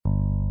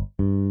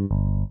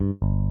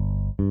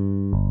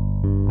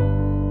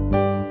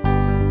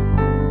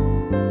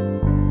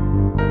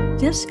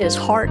This is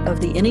Heart of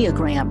the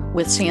Enneagram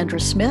with Sandra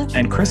Smith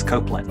and Chris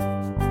Copeland.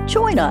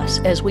 Join us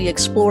as we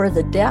explore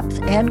the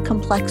depth and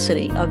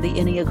complexity of the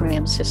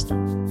Enneagram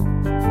system.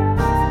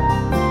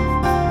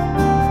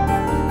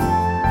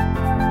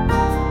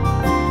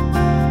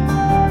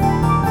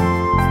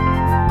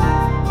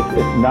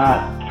 It's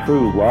not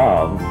true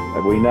love.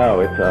 We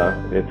know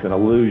it's an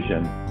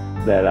illusion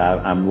that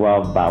I'm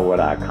loved by what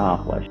I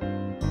accomplish.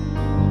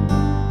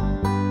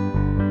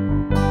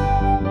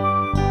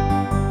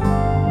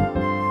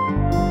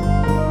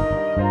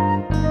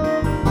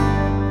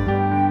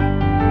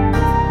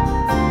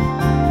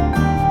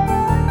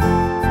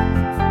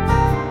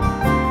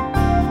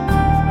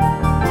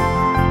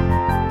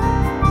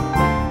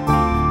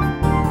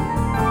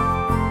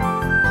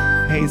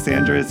 Hey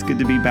Sandra, it's good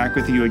to be back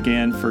with you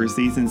again for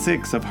season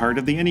 6 of Heart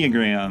of the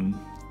Enneagram.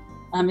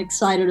 I'm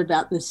excited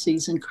about this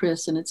season,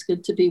 Chris, and it's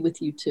good to be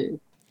with you too.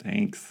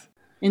 Thanks.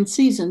 In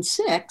season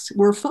 6,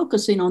 we're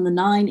focusing on the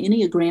 9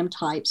 Enneagram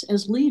types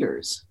as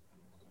leaders.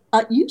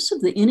 Use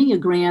of the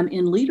Enneagram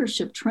in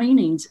leadership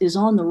trainings is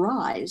on the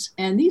rise,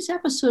 and these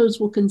episodes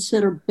will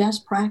consider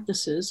best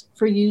practices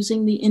for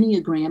using the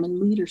Enneagram in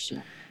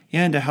leadership.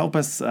 Yeah, and to help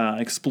us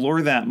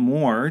explore that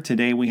more,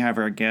 today we have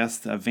our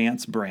guest,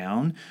 Vance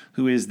Brown,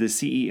 who is the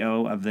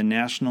CEO of the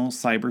National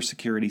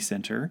Cybersecurity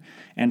Center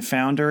and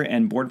founder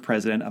and board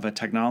president of a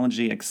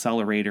technology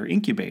accelerator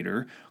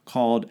incubator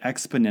called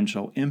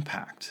Exponential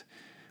Impact.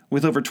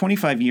 With over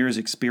 25 years'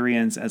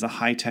 experience as a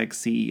high-tech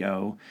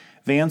CEO,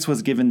 Vance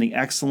was given the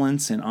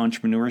Excellence in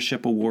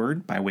Entrepreneurship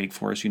Award by Wake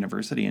Forest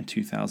University in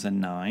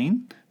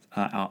 2009.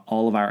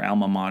 All of our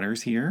alma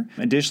maters here.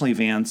 Additionally,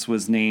 Vance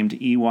was named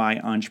EY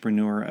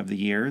Entrepreneur of the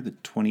Year, the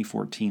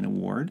 2014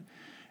 award,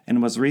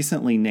 and was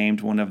recently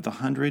named one of the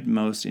 100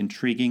 most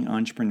intriguing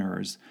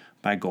entrepreneurs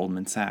by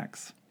Goldman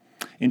Sachs.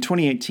 In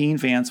 2018,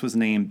 Vance was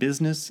named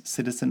Business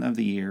Citizen of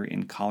the Year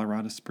in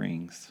Colorado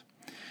Springs.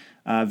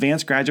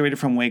 Vance graduated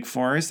from Wake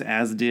Forest,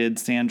 as did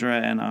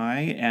Sandra and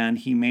I, and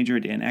he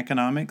majored in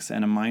economics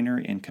and a minor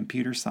in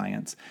computer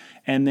science,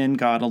 and then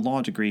got a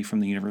law degree from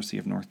the University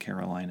of North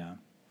Carolina.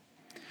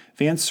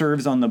 Vance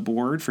serves on the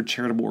board for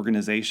charitable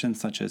organizations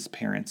such as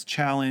Parents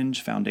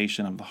Challenge,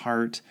 Foundation of the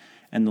Heart,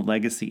 and the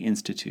Legacy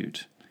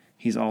Institute.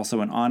 He's also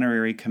an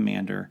honorary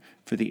commander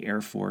for the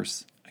Air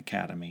Force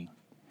Academy.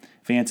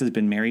 Vance has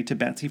been married to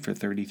Betsy for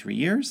 33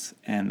 years,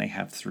 and they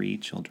have 3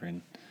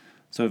 children.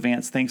 So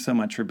Vance, thanks so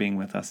much for being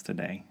with us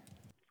today.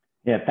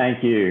 Yeah,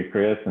 thank you,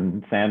 Chris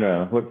and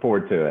Sandra. Look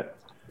forward to it.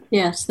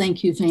 Yes,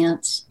 thank you,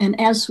 Vance. And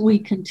as we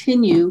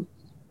continue,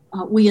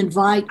 we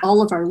invite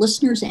all of our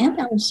listeners and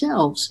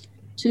ourselves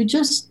to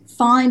just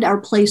find our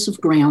place of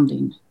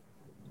grounding,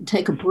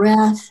 take a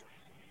breath,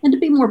 and to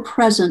be more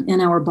present in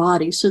our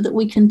body so that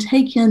we can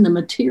take in the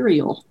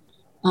material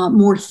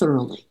more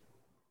thoroughly.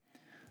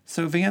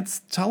 So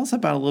Vance, tell us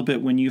about a little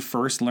bit when you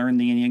first learned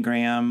the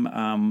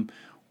Enneagram.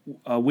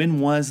 When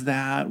was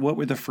that? What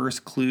were the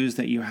first clues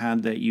that you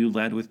had that you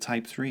led with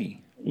Type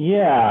 3?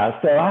 Yeah,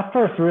 so I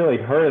first really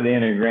heard of the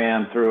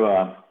Enneagram through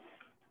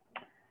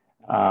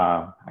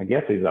I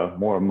guess he's a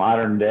more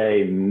modern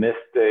day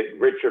mystic.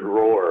 Richard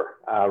Rohr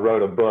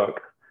wrote a book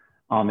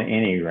on the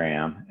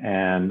Enneagram,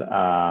 and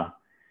that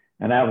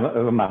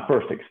was my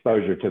first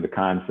exposure to the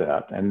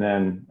concept. And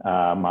then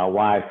my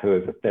wife, who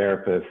is a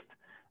therapist,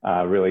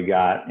 really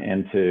got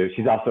into.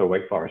 She's also a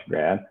Wake Forest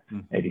grad,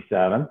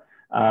 87,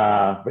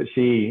 but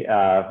she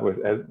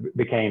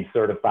became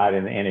certified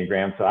in the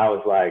Enneagram. So I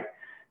was like,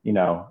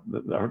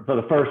 for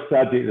the first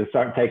subject to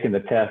start taking the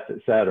test,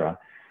 et cetera.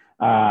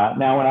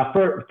 Now, when I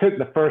took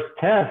the first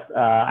test,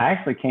 I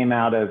actually came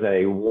out as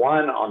a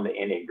 1 on the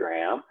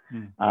Enneagram,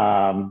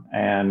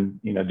 and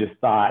just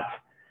thought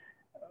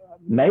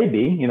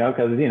maybe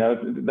because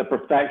the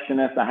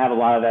perfectionist, I have a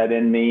lot of that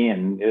in me,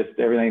 and just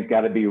everything's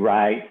got to be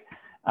right.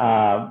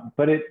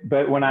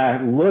 But when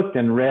I looked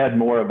and read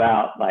more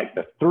about like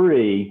the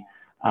 3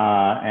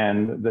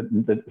 and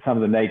some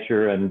of the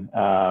nature and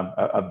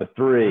of the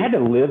 3, I had to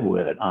live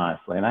with it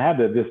honestly, and I had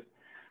to just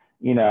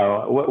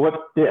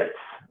what fits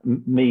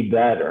me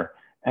better.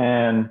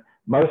 And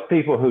most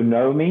people who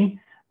know me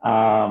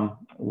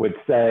would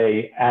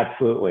say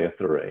absolutely a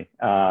 3.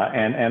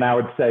 And I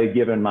would say,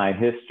 given my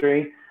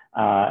history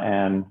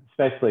and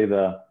especially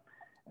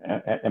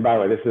and by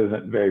the way, this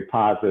isn't very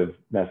positive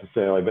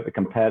necessarily, but the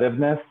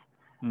competitiveness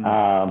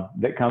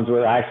that comes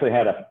with it. I actually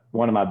had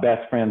one of my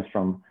best friends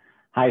from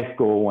high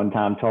school one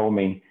time told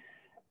me,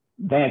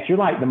 Vance, you're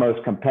like the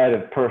most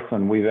competitive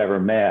person we've ever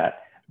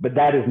met, but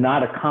that is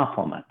not a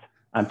compliment.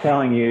 I'm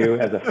telling you,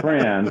 as a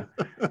friend,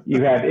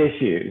 you have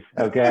issues.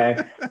 Okay.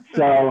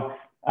 So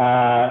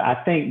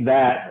I think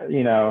that,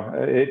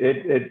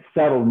 it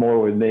settled more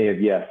with me of,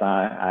 yes,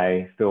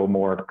 I feel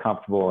more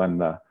comfortable in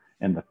the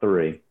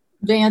 3.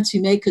 Vance,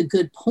 you make a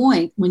good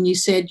point when you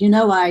said,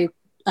 I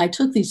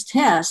took these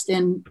tests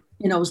and,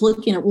 I was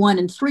looking at 1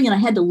 and 3 and I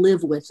had to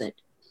live with it.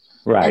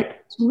 Right.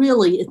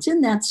 It's in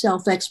that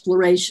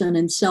self-exploration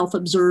and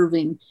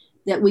self-observing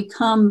that we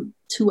come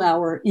to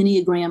our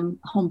Enneagram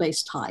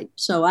home-based type.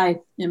 So I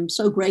am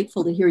so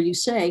grateful to hear you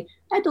say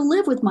had to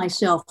live with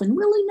myself and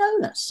really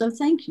notice. So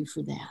thank you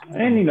for that.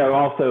 And,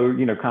 also,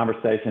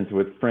 conversations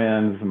with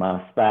friends,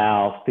 my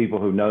spouse, people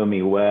who know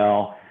me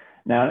well.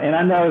 Now, and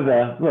I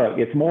know look,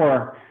 it's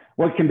more,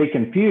 what can be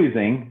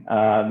confusing,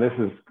 this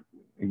is,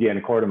 again,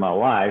 according to my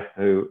wife,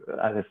 who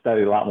has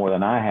studied a lot more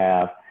than I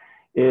have,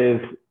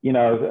 is,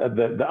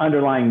 the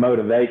underlying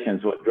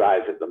motivations, what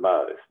drives it the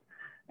most.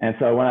 And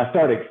so when I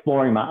started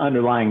exploring my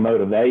underlying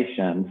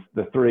motivations,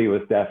 the 3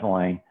 was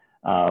definitely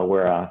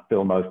where I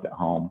feel most at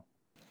home.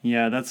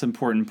 Yeah, that's an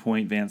important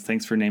point, Vance.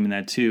 Thanks for naming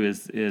that too,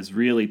 is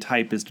really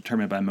type is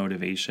determined by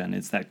motivation.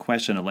 It's that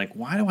question of like,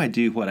 why do I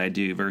do what I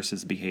do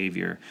versus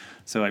behavior?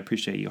 So I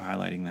appreciate you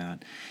highlighting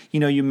that.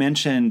 You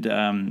mentioned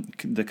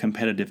the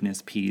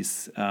competitiveness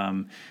piece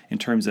in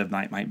terms of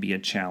that might be a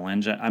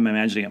challenge. I'm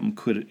imagining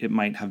it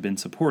might have been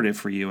supportive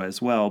for you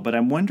as well. But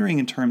I'm wondering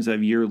in terms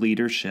of your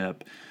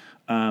leadership,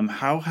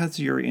 how has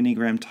your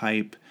Enneagram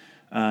type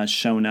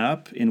shown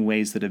up in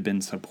ways that have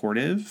been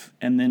supportive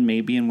and then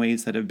maybe in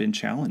ways that have been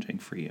challenging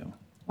for you?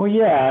 Well,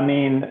 yeah, I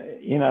mean,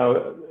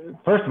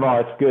 first of all,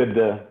 it's good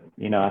to,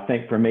 I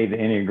think for me, the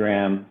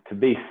Enneagram, to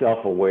be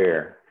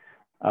self-aware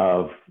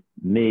of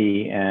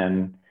me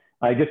and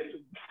just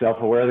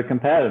self-aware of the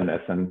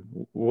competitiveness and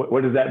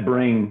what does that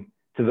bring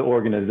to the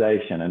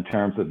organization in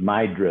terms of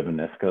my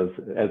drivenness? Because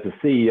as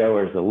a CEO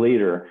or as a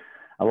leader,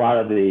 a lot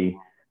of the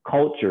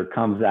culture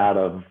comes out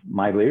of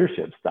my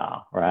leadership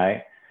style,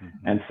 right?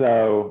 Mm-hmm. And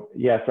so,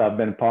 yes, I've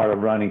been part of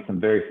running some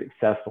very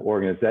successful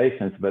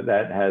organizations, but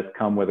that has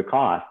come with a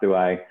cost. Do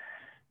I,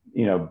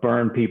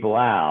 burn people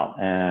out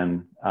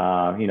and,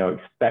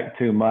 expect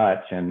too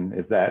much? And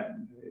is that,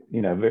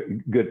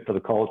 good for the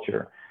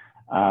culture?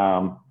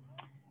 I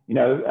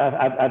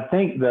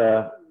think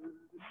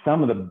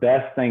some of the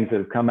best things that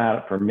have come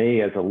out for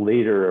me as a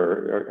leader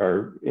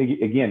are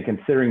again,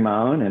 considering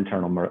my own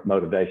internal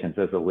motivations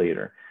as a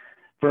leader.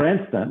 For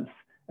instance,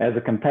 as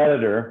a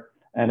competitor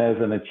and as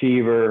an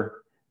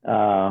achiever,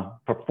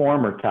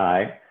 performer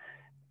type,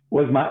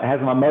 has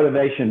my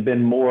motivation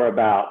been more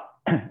about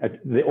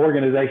the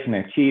organization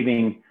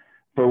achieving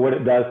for what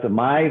it does to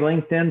my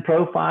LinkedIn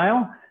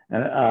profile,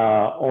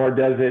 or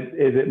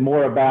is it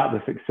more about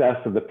the success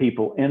of the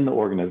people in the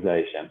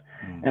organization?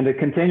 Mm-hmm. And to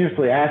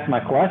continuously ask my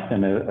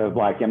question of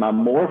like, am I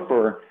more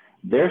for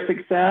their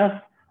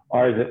success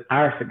or is it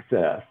our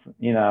success?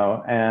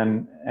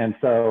 And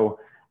so.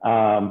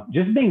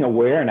 Just being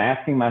aware and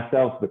asking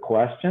myself the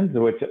questions,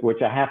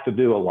 which I have to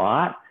do a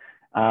lot,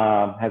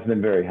 has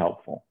been very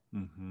helpful.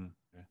 Mm-hmm.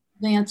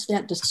 Vance,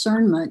 that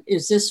discernment,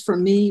 is this for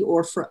me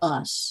or for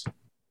us?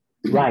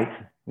 Right.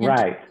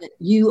 That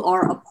you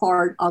are a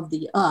part of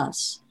the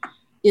us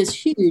is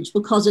huge,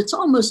 because it's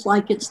almost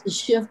like it's the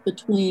shift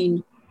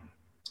between,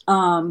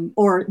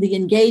 or the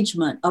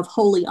engagement of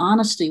holy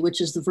honesty, which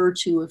is the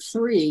virtue of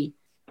 3.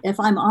 If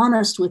I'm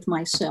honest with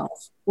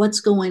myself, what's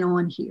going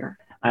on here?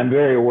 I'm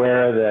very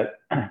aware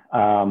that,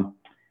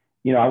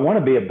 I want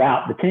to be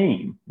about the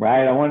team,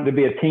 right? I want it to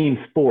be a team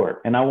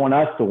sport, and I want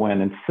us to win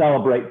and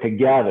celebrate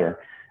together.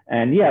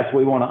 And yes,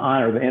 we want to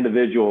honor the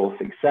individual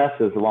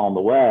successes along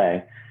the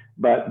way,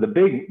 but the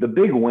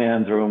big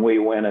wins are when we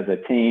win as a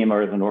team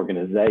or as an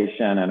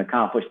organization and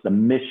accomplish the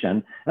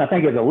mission. And I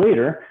think as a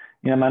leader,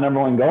 my number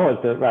one goal is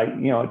to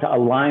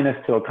align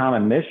us to a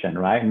common mission,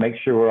 right? And make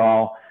sure we're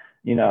all,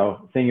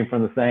 singing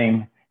from the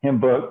same hymn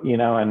book,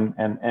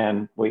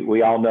 and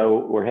we all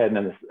know we're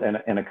heading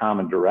in a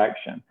common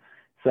direction.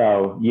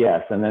 So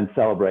yes, and then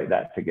celebrate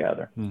that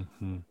together.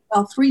 Mm-hmm.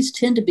 Well, 3s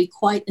tend to be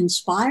quite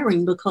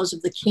inspiring because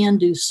of the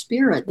can-do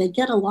spirit. They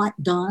get a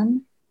lot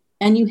done,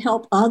 and you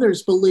help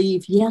others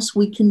believe, yes,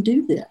 we can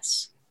do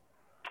this.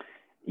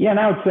 Yeah, and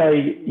I would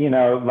say,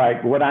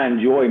 like what I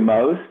enjoy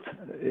most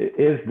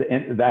is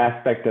the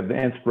aspect of the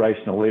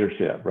inspirational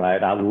leadership,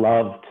 right? I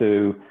love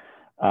the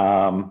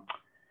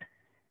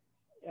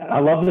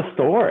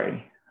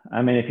story.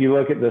 I mean, if you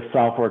look at the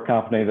software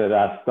company that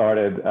I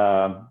started,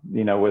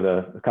 with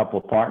a couple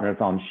of partners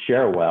on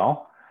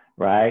Sharewell,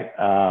 right?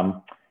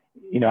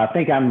 I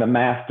think I'm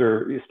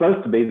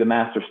supposed to be the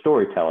master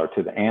storyteller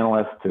to the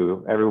analysts,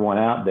 to everyone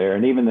out there.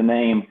 And even the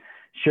name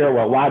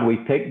Sharewell, why did we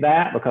pick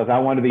that? Because I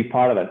want to be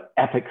part of an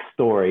epic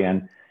story.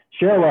 And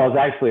Sharewell is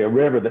actually a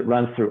river that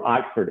runs through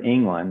Oxford,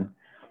 England.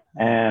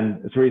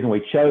 And it's the reason we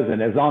chose it.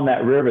 It's on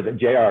that river that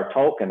J.R.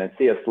 Tolkien and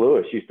C.S.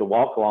 Lewis used to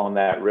walk along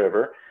that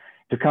river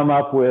to come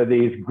up with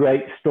these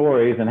great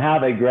stories. And how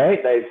they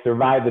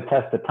survived the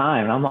test of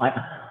time. And I'm like,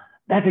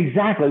 that's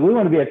exactly, we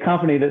want to be a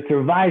company that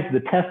survives the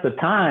test of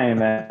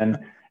time and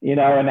it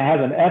has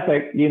an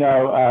epic,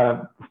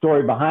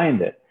 story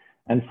behind it.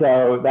 And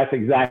so that's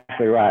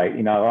exactly right.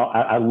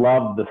 I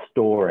love the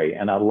story,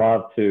 and I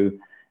love to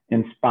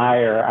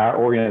inspire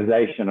our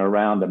organization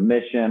around a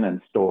mission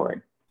and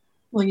story.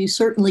 Well, you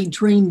certainly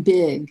dream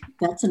big.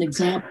 That's an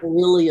example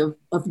really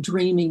of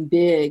dreaming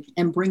big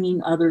and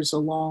bringing others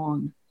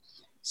along.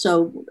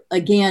 So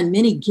again,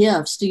 many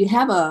gifts. Do you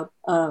have a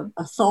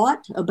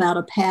thought about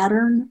a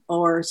pattern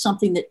or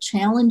something that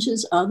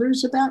challenges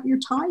others about your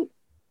type,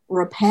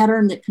 or a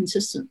pattern that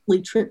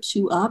consistently trips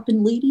you up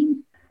in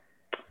leading?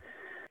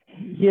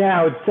 Yeah,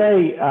 I would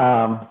say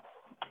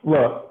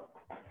Look,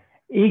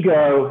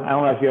 ego, I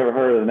don't know if you ever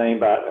heard of the name,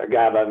 but a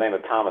guy by the name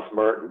of Thomas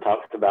Merton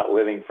talks about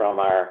living from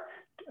our,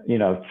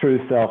 true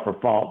self or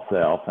false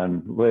self,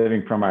 and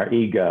living from our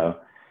ego.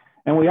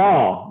 And we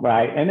all,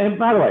 right? And then,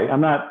 by the way,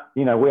 I'm not,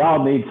 we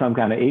all need some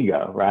kind of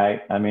ego,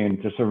 right? I mean,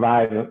 to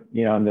survive,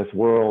 in this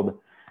world,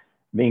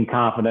 being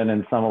confident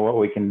in some of what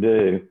we can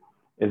do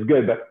is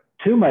good. But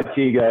too much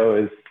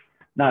ego is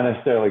not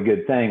necessarily a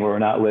good thing, where we're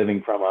not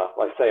living from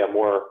let's say, a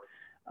more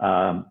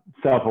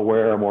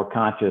self-aware, more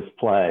conscious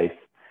place.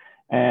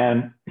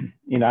 And,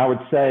 I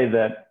would say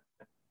that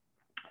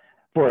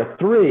for a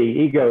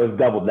 3, ego is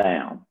doubled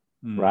down.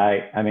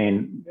 Right. I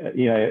mean,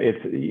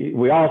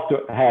 we all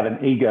have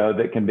an ego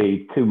that can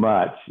be too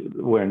much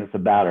when it's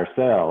about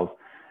ourselves.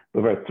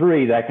 But for a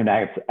 3, that can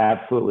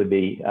absolutely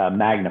be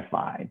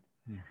magnified.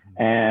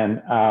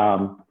 And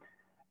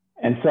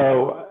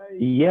so,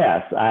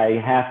 yes,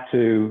 I have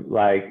to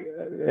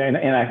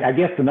and I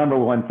guess the number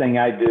one thing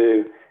I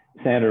do,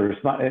 Sandra,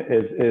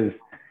 is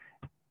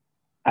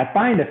I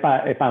find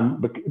if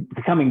I'm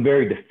becoming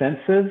very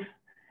defensive,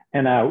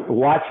 and I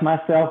watch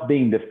myself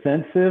being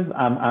defensive,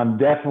 I'm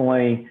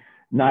definitely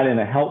not in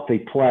a healthy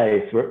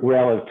place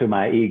relative to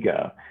my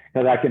ego,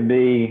 because I can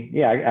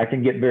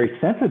get very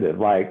sensitive.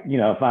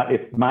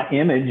 If my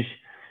image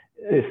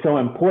is so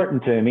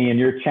important to me and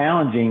you're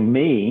challenging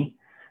me,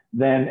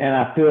 and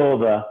I feel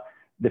the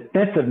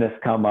defensiveness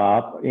come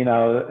up,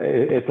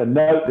 it's a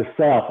note to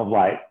self of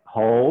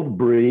hold,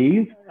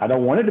 breathe. I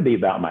don't want it to be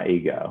about my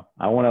ego.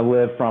 I want to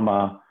live from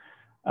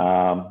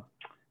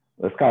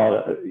let's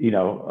call it,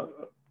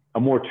 a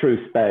more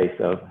true space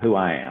of who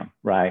I am,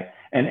 right?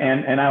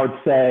 And I would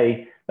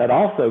say that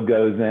also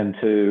goes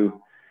into,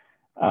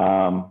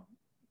 how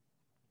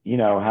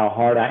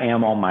hard I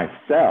am on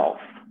myself.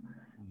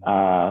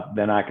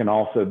 Then I can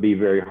also be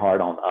very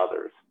hard on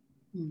others,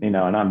 and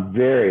I'm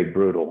very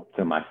brutal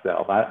to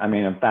myself. I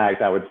mean, in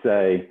fact, I would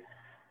say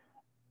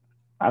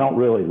I don't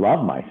really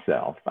love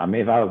myself. I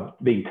mean, if I was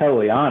being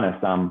totally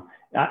honest,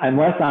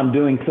 unless I'm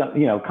doing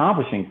something,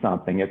 accomplishing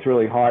something, it's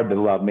really hard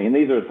to love me. And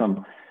these are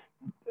some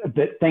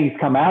things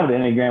come out of the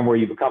Enneagram where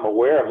you become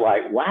aware of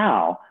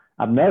wow,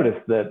 I've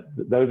noticed that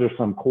those are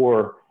some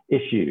core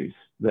issues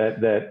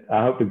that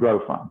I hope to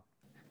grow from.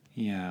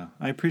 Yeah,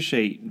 I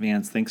appreciate,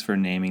 Vance. Thanks for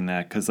naming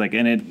that, because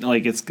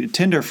it's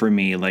tender for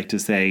me, to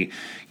say,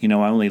 I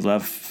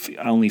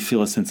only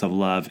feel a sense of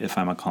love if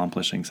I'm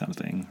accomplishing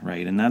something,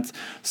 right? And that's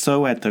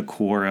so at the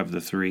core of the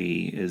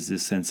 3 is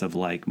this sense of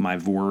my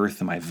worth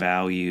and my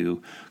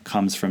value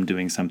comes from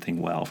doing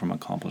something well, from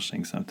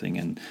accomplishing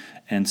something,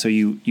 and so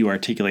you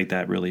articulate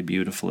that really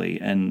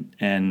beautifully.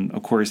 And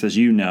of course, as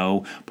you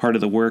know, part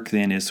of the work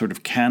then is sort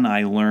of, can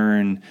I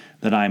learn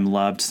that I'm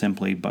loved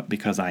simply but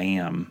because I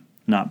am,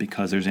 not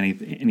because there's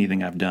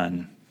anything I've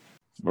done.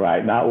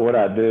 Right. Not what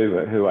I do,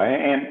 but who I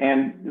am.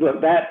 And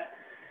look, that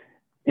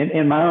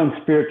in my own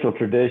spiritual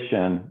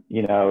tradition,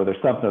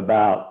 there's something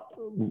about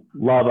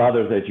love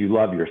others as you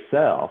love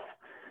yourself.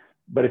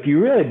 But if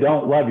you really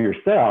don't love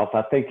yourself,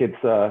 I think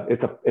it's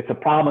a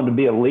problem to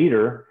be a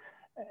leader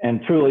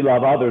and truly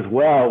love others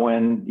well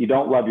when you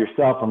don't love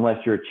yourself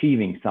unless you're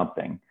achieving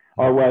something,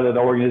 or whether the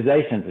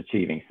organization's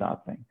achieving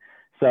something.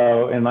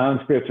 So in my own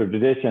spiritual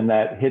tradition,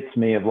 that hits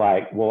me of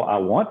well, I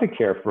want to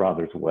care for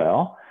others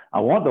well. I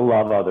want to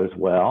love others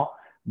well,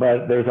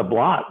 but there's a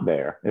block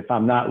there if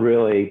I'm not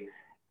really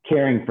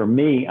caring for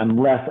me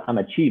unless I'm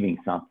achieving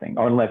something,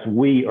 or unless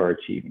we are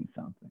achieving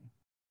something.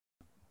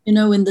 In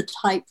the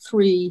type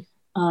 3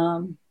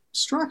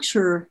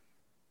 structure,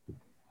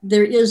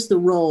 there is the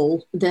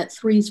role that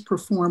 3s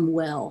perform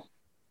well.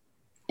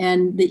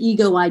 And the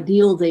ego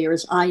ideal there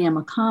is I am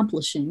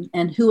accomplishing.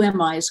 And who am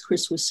I, as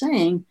Chris was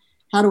saying?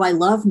 How do I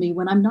love me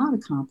when I'm not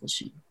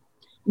accomplishing?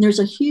 And there's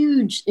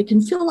it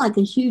can feel like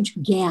a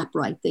huge gap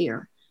right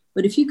there.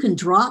 But if you can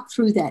drop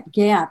through that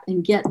gap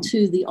and get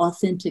to the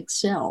authentic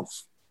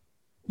self,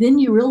 then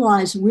you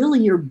realize really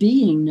your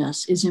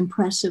beingness is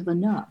impressive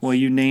enough. Well,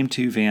 you named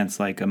too, Vance,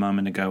 a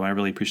moment ago. I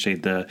really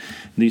appreciate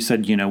you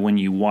said, when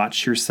you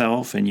watch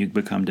yourself and you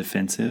become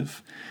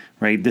defensive,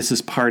 right? This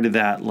is part of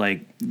that,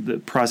 the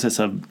process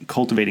of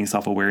cultivating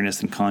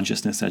self-awareness and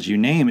consciousness, as you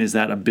name, is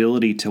that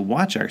ability to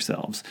watch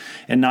ourselves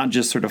and not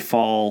just sort of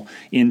fall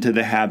into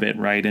the habit,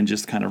 right? And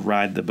just kind of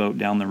ride the boat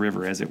down the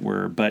river, as it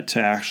were, but to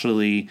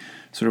actually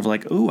sort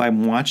of oh,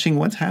 I'm watching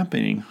what's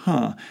happening,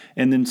 huh?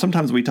 And then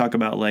sometimes we talk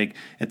about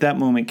at that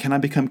moment, can I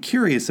become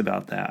curious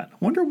about that?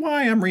 Wonder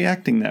why I'm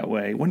reacting that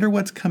way. Wonder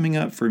what's coming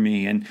up for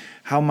me, and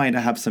how might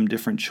I have some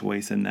different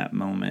choice in that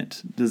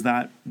moment? Does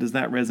that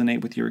resonate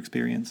with your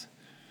experience?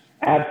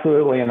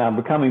 Absolutely. And I'm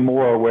becoming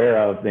more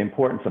aware of the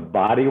importance of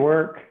body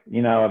work,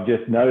 of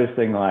just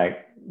noticing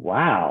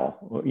wow,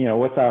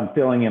 what I'm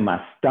feeling in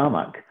my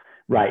stomach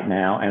right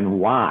now and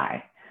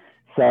why.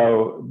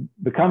 So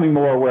becoming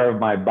more aware of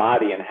my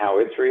body and how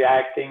it's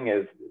reacting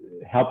is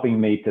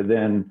helping me to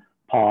then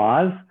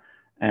pause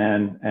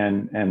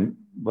and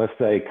let's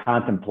say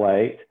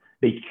contemplate,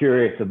 be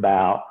curious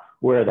about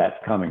where that's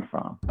coming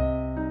from.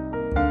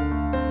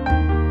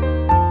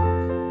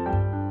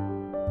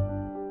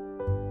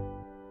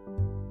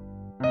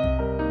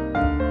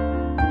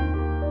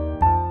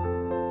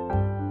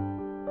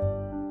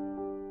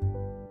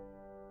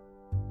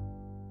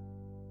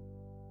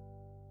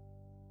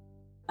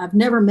 I've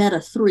never met a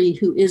 3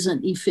 who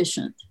isn't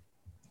efficient.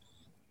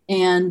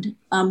 And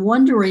I'm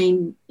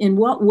wondering in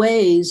what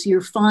ways you're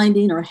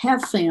finding or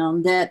have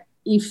found that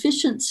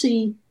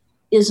efficiency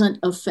isn't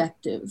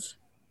effective.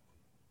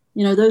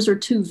 You know, those are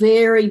 2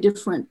 very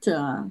different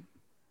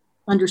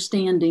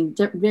understanding,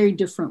 very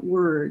different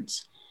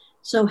words.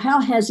 So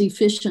how has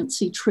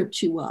efficiency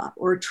tripped you up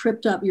or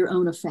tripped up your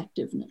own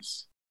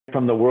effectiveness?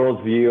 From the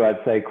world's view,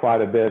 I'd say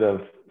quite a bit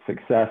of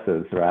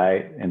successes,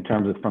 right? In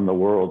terms of from the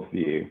world's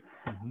view.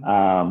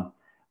 Mm-hmm.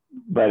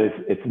 But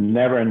it's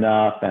never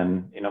enough.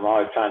 And, you know, I'm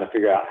always trying to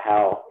figure out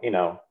how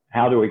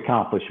do we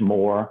accomplish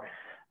more?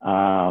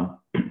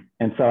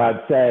 And so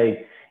I'd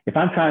say if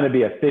I'm trying to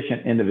be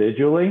efficient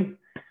individually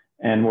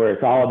and where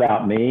it's all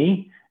about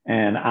me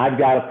and I've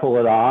got to pull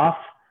it off,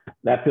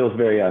 that feels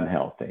very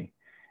unhealthy.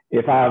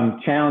 If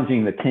I'm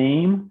challenging the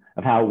team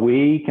of how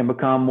we can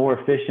become more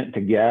efficient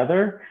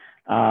together,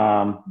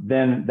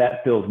 then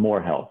that feels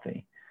more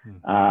healthy.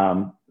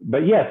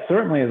 But yes,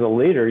 certainly as a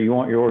leader, you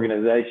want your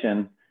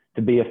organization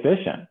to be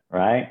efficient,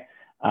 right?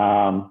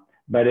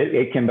 But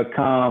it can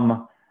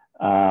become,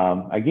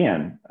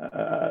 again,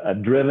 a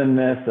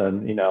drivenness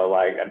and, you know,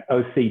 like an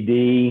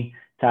OCD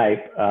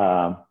type,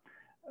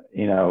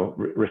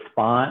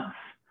 response,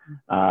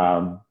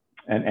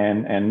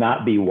 and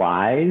not be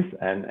wise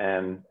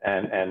and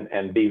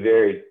be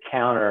very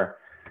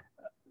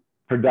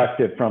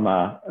counterproductive from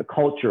a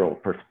cultural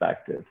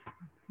perspective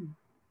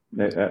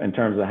in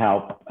terms of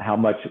how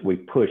much we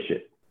push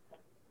it.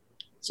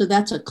 So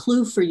that's a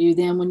clue for you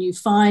then when you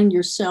find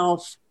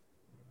yourself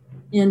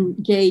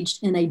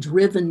engaged in a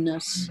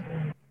drivenness,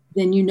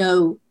 then you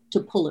know to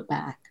pull it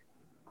back.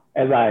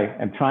 As I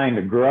am trying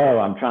to grow,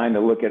 I'm trying to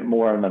look at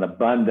more of an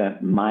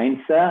abundant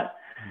mindset.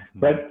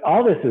 But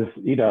all this is,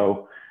 you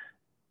know,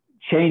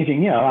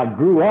 changing. You know, I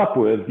grew up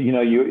with,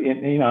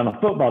 on a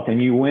football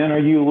team, you win or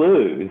you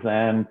lose.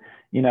 And,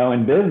 you know,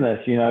 in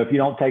business, you know, if you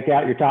don't take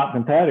out your top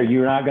competitor,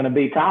 you're not going to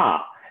be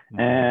top.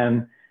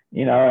 And,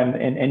 you know,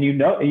 and you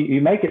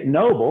make it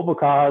noble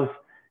because,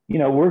 you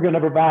know, we're going to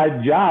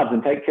provide jobs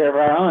and take care of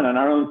our own and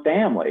our own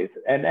families.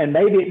 And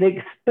maybe at the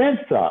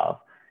expense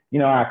of, you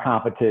know, our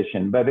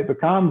competition, but it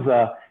becomes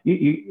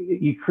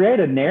you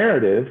create a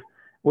narrative,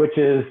 which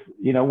is,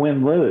 you know,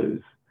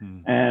 win-lose.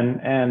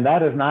 And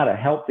that is not a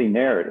healthy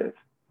narrative.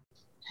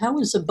 How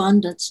is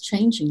abundance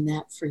changing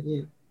that for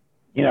you?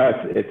 You know,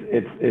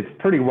 it's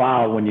pretty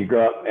wild when you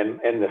grow up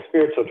in the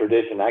spiritual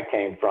tradition I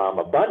came from.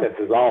 Abundance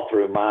is all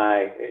through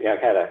I've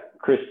had a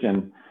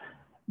Christian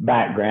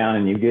background,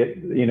 and you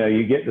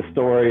get the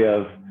story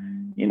of,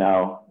 you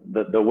know,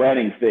 the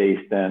wedding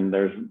feast and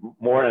there's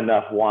more than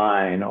enough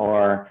wine,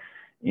 or,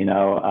 you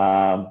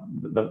know,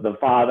 the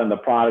father and the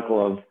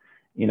prodigal of,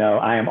 you know,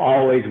 I am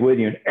always with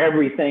you and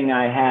everything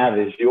I have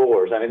is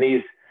yours. I mean,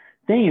 these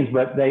themes,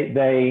 but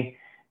they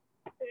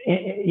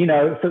you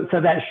know,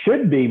 so that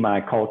should be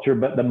my culture,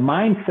 but the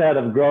mindset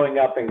of growing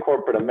up in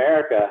corporate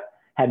America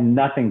had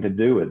nothing to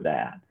do with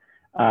that.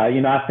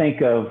 You know, I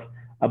think of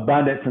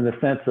abundance in the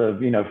sense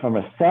of, you know, from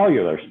a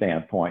cellular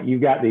standpoint,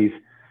 you've got these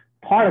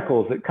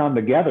particles that come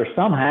together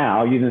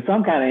somehow using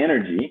some kind of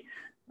energy.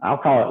 I'll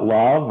call it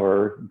love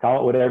or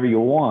call it whatever you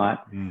want.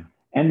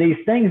 And these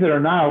things that are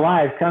not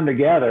alive come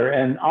together,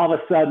 and all of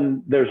a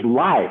sudden there's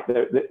life.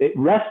 It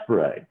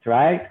respirates,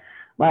 right?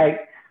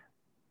 Like,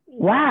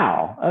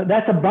 wow,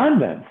 that's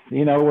abundance,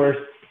 you know, where,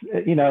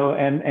 you know,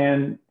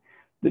 and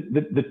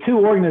the 2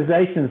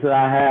 organizations that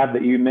I have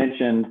that you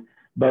mentioned,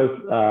 both,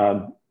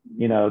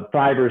 you know,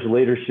 Thriver's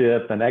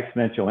Leadership and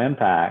Exponential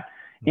Impact,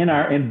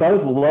 in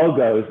both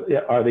logos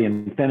are the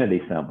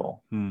infinity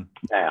symbol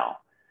now,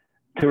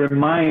 to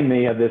remind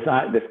me of this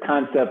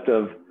concept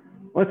of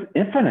what's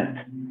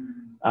infinite.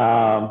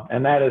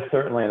 And that is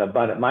certainly an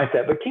abundant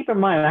mindset. But keep in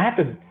mind, I have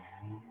to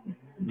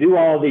do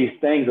all these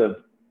things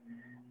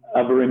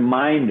of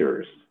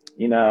reminders,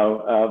 you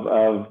know,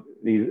 of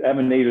these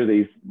Ebenezer,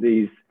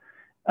 these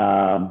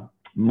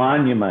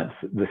monuments,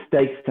 the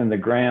stakes in the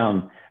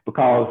ground,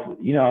 because,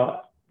 you know,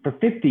 for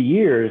 50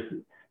 years,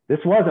 this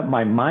wasn't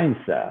my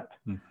mindset.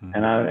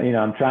 And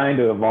I'm trying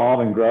to evolve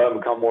and grow and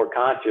become more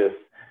conscious,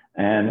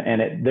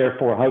 and it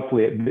therefore,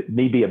 hopefully it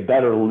may be a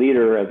better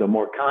leader as a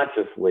more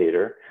conscious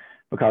leader,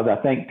 because I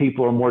think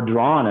people are more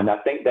drawn, and I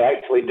think they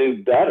actually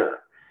do better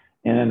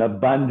in an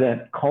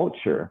abundant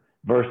culture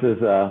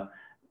versus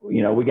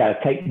you know, we got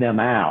to take them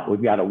out.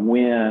 We've got to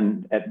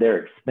win at their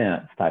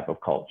expense type of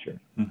culture.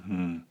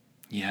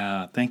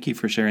 Yeah, thank you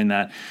for sharing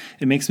that.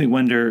 It makes me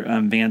wonder,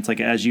 Vance, like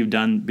as you've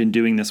been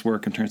doing this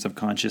work in terms of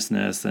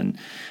consciousness, and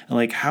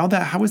like how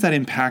has that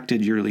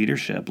impacted your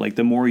leadership? Like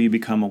the more you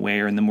become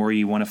aware and the more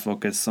you want to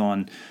focus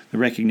on the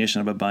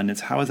recognition of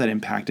abundance, how has that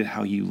impacted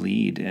how you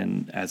lead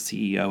and as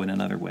CEO and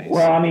in other ways?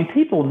 Well, I mean,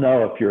 people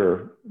know if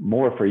you're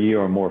more for you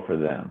or more for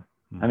them.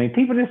 I mean,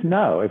 people just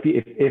know. If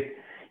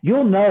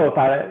you'll know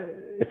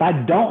if I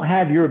don't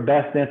have your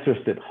best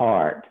interest at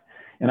heart,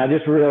 and I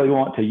just really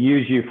want to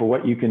use you for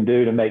what you can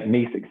do to make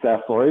me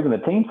successful or even the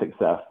team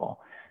successful.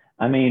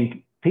 I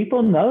mean,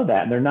 people know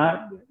that. They're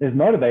not as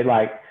motivated.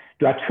 Like,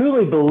 do I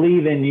truly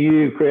believe in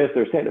you, Chris,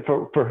 or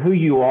for who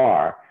you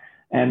are?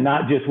 and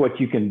not just what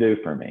you can do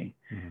for me.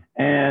 Mm-hmm.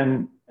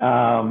 And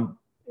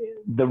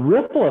the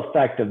ripple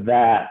effect of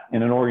that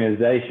in an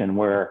organization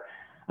where,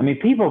 I mean,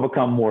 people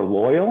become more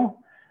loyal,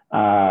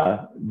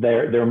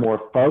 they're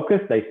more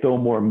focused, they feel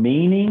more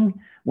meaning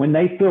when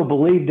they feel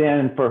believed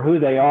in for who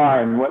they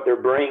are and what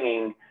they're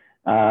bringing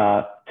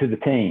to the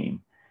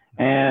team.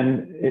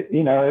 And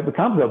it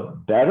becomes a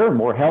better,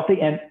 more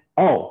healthy, and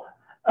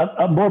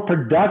a more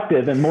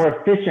productive and more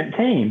efficient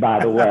team, by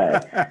the way.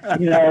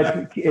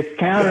 It's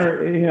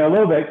counter, a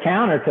little bit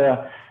counter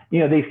to,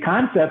 these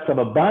concepts of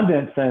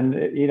abundance, and,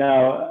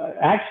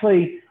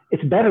 actually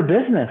it's better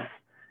business.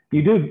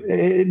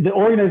 The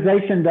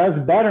organization does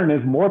better and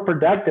is more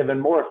productive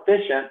and more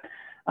efficient.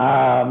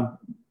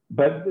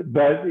 But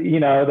that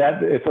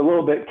it's a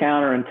little bit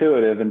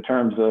counterintuitive in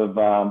terms of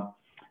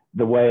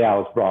the way I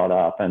was brought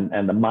up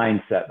and the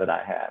mindset that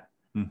I had.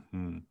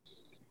 Mm-hmm.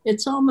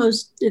 It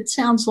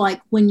sounds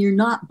like when you're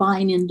not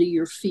buying into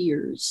your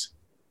fears,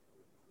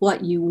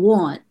 what you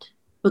want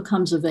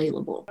becomes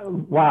available.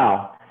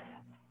 Wow.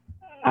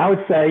 I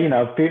would say,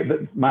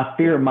 my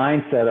fear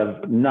mindset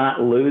of not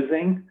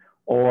losing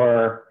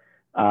or,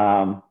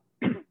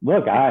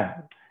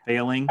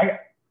 failing.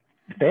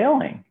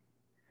 Failing.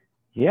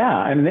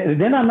 Yeah. And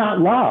then I'm not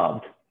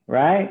loved.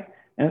 Right.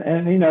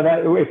 And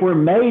that if we're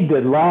made to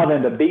love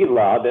and to be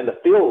loved and to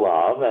feel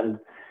love, and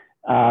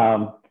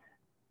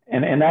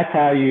that's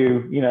how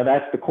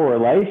that's the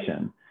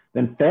correlation,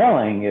 then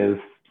failing is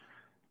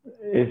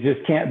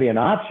just can't be an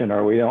option,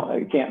 or we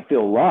can't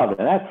feel love.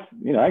 And that's,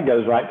 that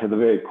goes right to the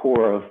very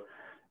core of,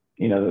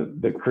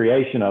 the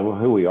creation of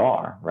who we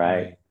are.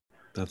 Right.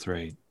 That's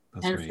right.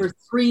 And for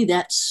 3,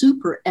 that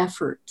super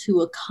effort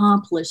to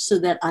accomplish so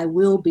that I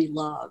will be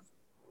loved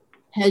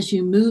has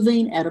you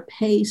moving at a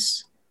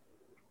pace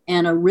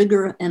and a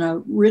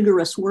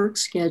rigorous work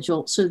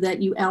schedule so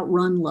that you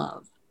outrun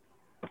love.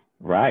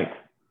 Right.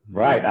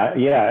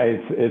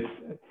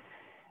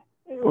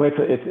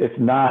 It's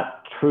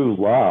not true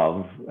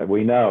love.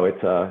 We know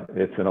it's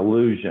an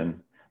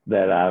illusion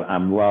that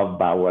I'm loved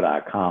by what I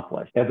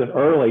accomplished. As an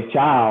early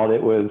child,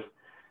 it was,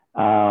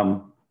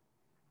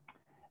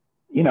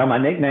 my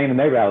nickname in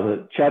the neighborhood, I was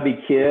a chubby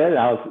kid.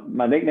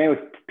 My nickname was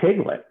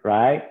Piglet,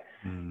 right?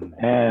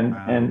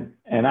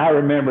 And I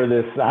remember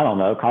this, I don't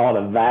know, call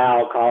it a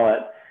vow, call it,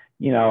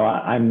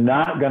 I'm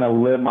not going to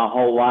live my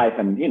whole life.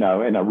 And, in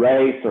a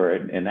race or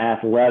in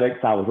athletics,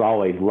 I was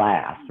always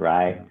last,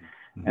 right?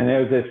 Mm-hmm. And it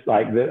was just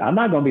like, I'm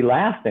not going to be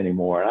last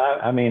anymore.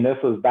 I mean, this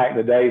was back in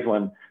the days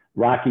when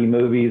Rocky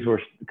movies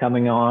were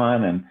coming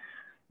on, and,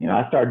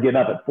 I started getting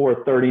up at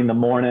 4:30 in the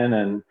morning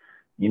and,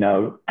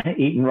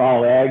 eating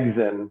raw eggs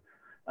and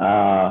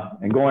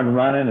going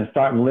running and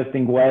starting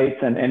lifting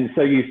weights. And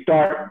so you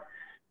start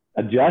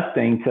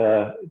adjusting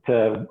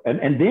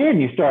and then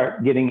you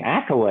start getting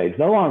accolades,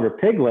 no longer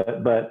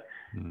Piglet, but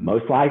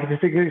most likely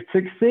to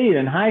succeed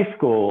in high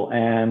school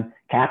and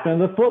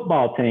captain of the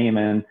football team.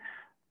 And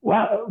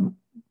well,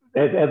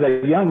 as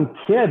a young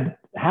kid,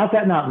 how's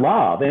that not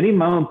love? And even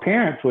my own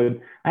parents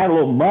I had a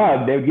little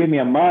mug, they would give me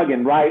a mug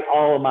and write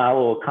all of my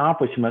little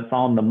accomplishments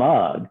on the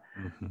mug.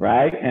 Mm-hmm.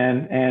 Right.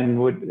 And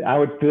I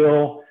would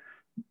feel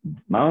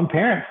my own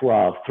parents'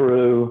 love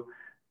through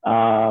what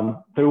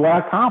I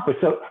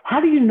accomplished. So how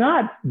do you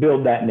not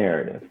build that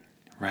narrative?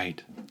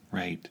 Right.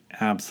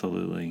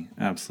 Absolutely.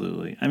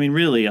 I mean,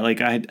 really,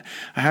 like I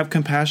have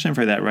compassion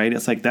for that, right?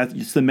 It's like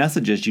it's the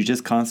messages you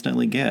just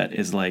constantly get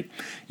is like,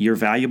 you're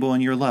valuable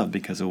and you're loved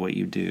because of what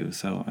you do.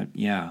 So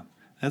yeah,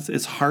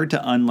 it's hard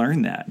to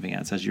unlearn that,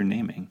 Vance, as you're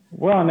naming.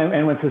 Well,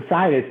 and when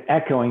society is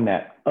echoing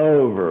that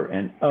over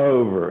and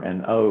over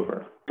and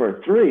over,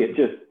 for 3,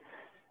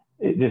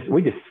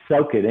 we just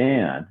soak it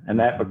in, and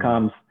that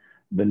becomes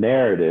the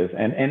narrative.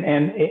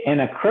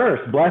 And a curse,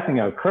 blessing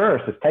or a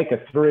curse, is take a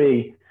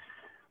 3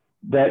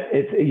 that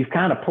you've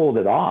kind of pulled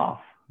it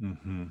off.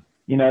 Mm-hmm.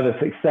 The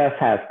success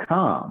has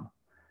come.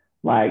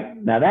 Like,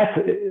 now that's,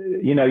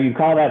 you can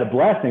call that a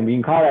blessing, but you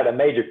can call that a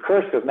major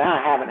curse, because now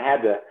I haven't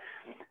had to,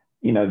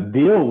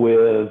 deal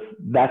with,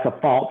 that's a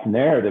false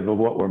narrative of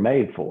what we're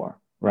made for.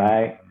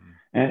 Right.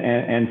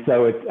 Mm-hmm. And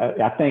so it's,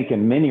 I think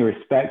in many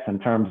respects, in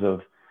terms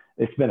of,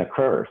 it's been a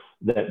curse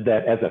that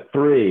as a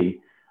 3,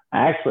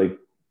 I actually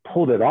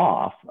pulled it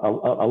off a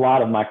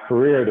lot of my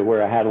career to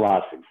where I had a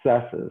lot of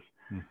successes.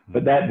 Mm-hmm.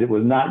 But that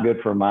was not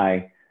good for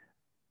my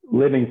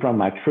living from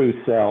my true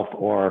self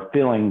or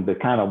feeling the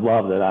kind of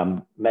love that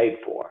I'm made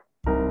for.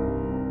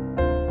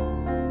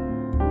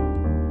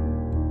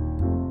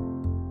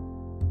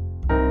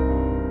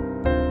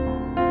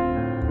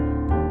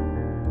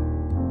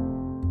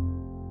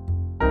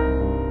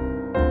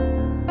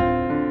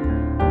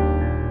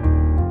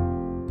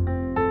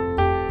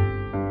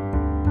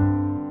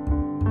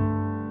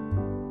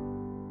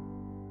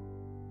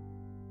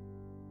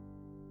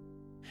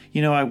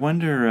 I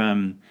wonder,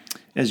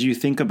 as you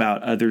think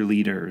about other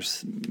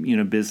leaders,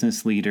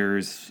 business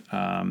leaders,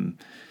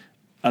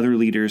 other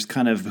leaders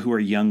kind of who are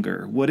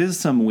younger, what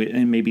is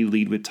and maybe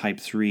lead with type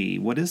 3,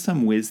 what is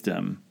some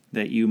wisdom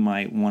that you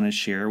might want to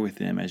share with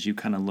them as you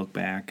kind of look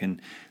back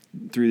and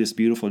through this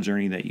beautiful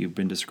journey that you've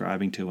been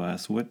describing to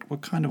us,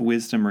 what kind of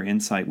wisdom or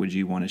insight would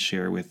you want to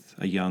share with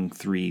a young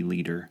 3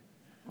 leader?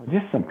 Well,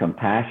 just some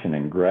compassion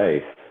and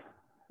grace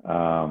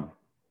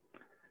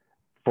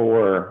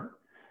for,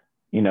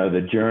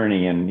 the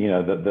journey, and,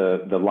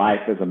 the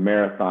life is a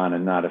marathon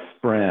and not a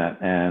sprint.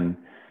 And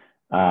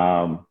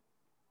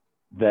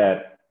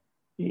that,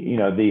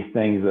 these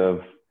things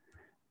of,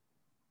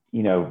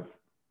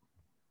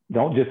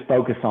 don't just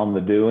focus on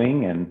the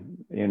doing and,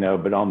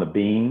 but on the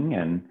being,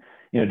 and,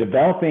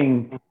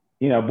 developing,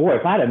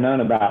 if I'd have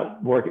known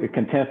about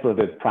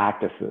contemplative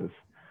practices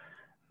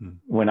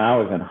when I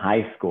was in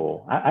high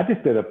school. I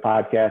just did a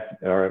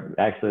podcast, or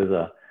actually there's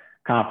a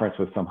conference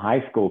with some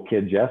high school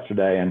kids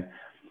yesterday, and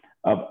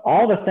of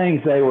all the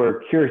things they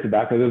were curious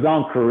about, because it was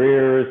on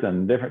careers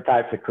and different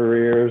types of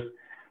careers.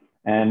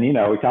 And, we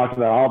talked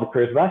about all the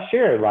careers, but I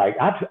shared,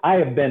 I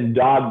have been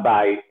dogged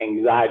by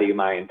anxiety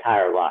my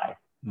entire life.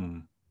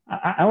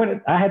 I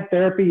had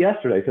therapy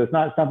yesterday, so it's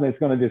not something that's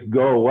going to just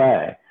go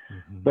away.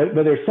 But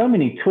there's so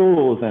many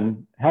tools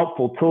and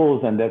helpful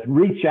tools, and that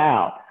reach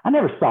out. I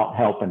never sought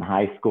help in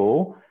high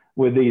school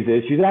with these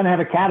issues. I didn't have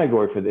a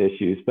category for the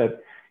issues,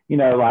 but,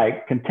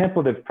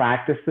 contemplative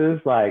practices,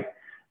 like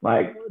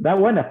that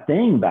wasn't a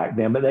thing back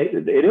then, but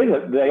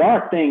they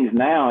are things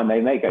now, and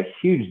they make a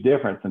huge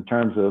difference in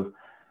terms of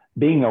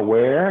being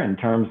aware, in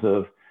terms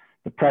of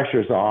the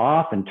pressure's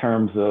off, in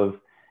terms of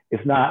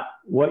it's not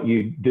what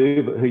you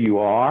do, but who you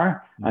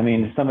are. I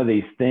mean, some of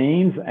these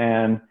themes,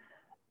 and,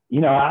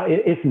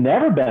 it's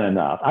never been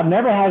enough. I've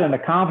never had an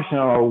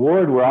accomplishment or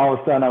award where all of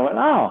a sudden I went,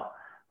 oh,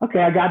 okay,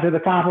 I got to the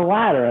top of the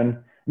ladder. And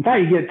in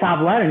fact, you get to the top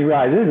of the ladder and you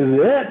realize this is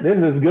it. This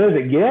is as good as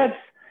it gets.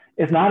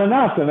 It's not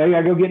enough. So maybe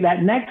I go get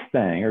that next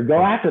thing or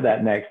go after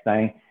that next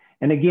thing.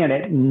 And again,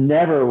 it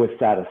never was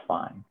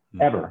satisfying,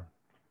 ever.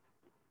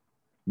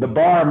 The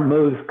bar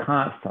moves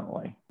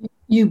constantly.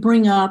 You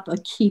bring up a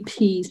key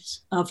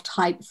piece of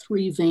type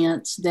 3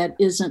 Vance that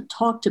isn't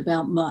talked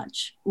about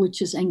much,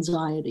 which is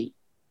anxiety.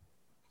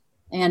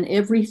 And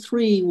every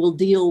 3 will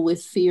deal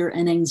with fear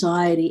and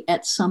anxiety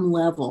at some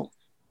level.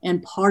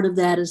 And part of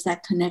that is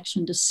that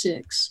connection to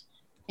 6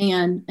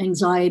 and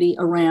anxiety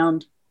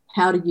around,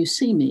 how do you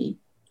see me?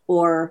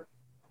 Or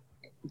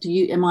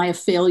am I a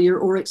failure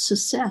or a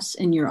success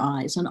in your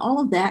eyes? And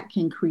all of that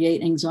can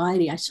create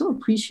anxiety. I so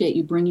appreciate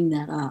you bringing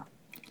that up.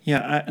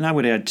 Yeah, and I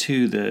would add,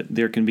 too, that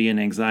there can be an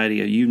anxiety.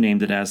 You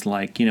named it as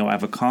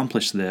I've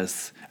accomplished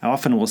this. I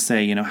often will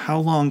say, how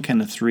long can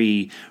a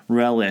 3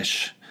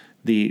 relish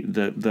the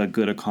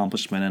good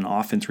accomplishment? And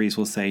often 3s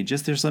will say,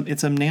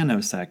 it's a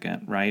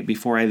nanosecond, right?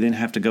 Before I then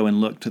have to go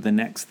and look to the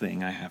next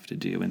thing I have to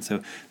do. And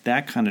so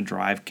that kind of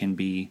drive can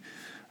be,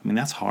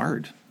 that's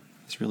hard.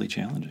 It's really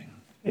challenging.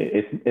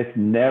 It's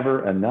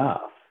never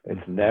enough.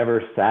 It's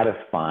never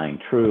satisfying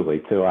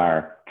truly to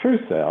our true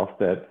self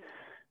that,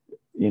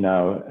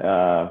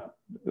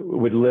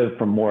 would live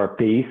from more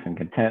peace and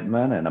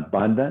contentment and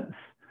abundance.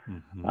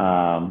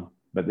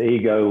 But the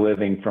ego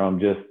living from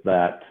just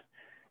that,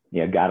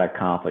 gotta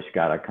accomplish.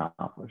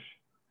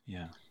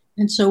 Yeah.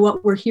 And so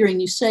what we're hearing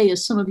you say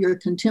is some of your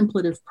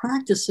contemplative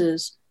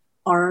practices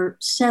are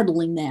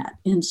settling that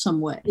in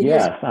some way.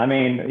 Yes.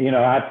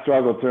 I've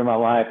struggled through my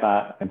life.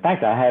 In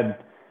fact, I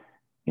had,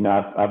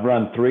 I've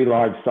run 3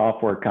 large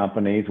software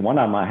companies. One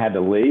of them I had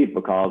to leave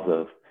because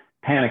of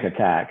panic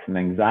attacks and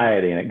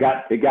anxiety. And it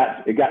got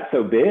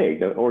so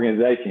big, the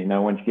organization,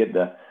 once you get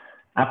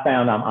I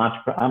found I'm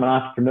an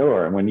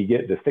entrepreneur. And when you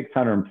get to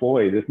 600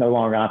 employees, it's no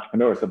longer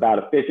entrepreneur. It's about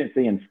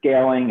efficiency and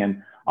scaling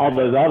and all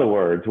those other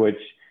words, which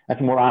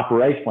that's more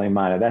operationally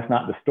minded. That's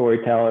not the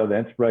storyteller, the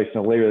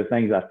inspirational leader, the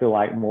things I feel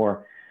like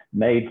more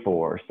made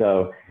for.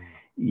 So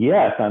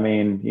yes,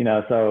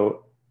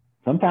 so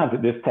sometimes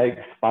it just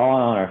takes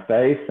falling on our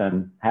face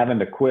and having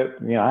to quit.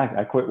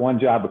 I quit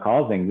one job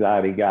because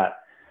anxiety got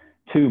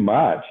too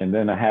much. And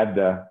then I had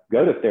to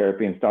go to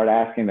therapy and start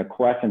asking the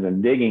questions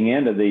and digging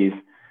into these,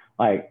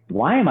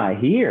 why am I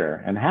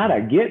here? And how did I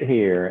get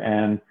here?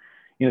 And,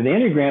 the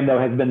Enneagram, though,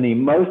 has been the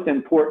most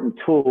important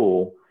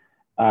tool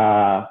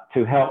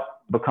to help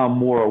become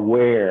more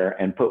aware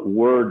and put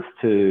words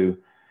to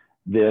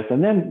this.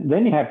 And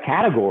then you have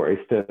categories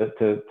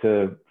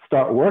to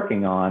start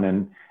working on.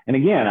 And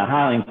again, I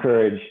highly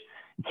encourage,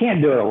 you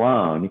can't do it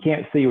alone. You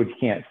can't see what you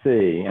can't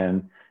see.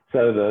 And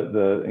so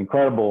the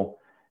incredible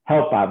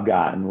help I've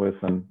gotten with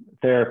some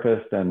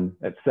therapists and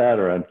et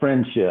cetera, and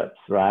friendships,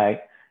 right?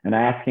 And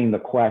asking the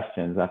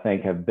questions, I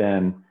think, have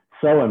been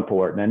so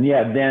important. And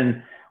yeah,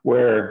 then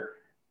where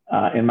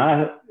in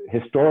my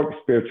historic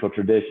spiritual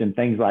tradition,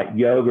 things like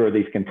yoga or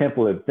these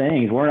contemplative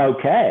things weren't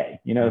okay.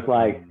 It's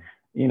like,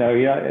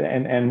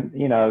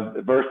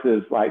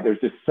 versus there's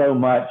just so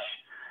much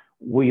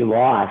we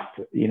lost,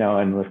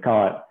 and let's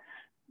call it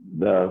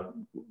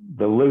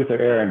the Luther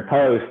Aaron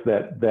Post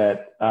that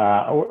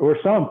were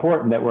so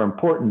important, that were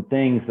important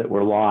things that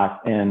were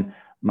lost in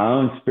my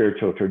own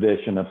spiritual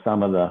tradition of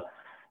some of the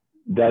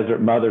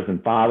desert mothers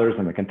and fathers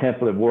and the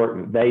contemplative work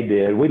that they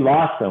did. We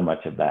lost so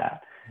much of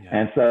that. Yeah.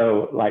 And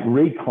so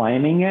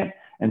reclaiming it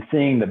and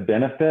seeing the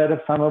benefit of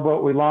some of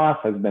what we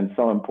lost has been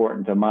so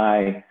important to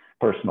my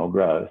personal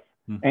growth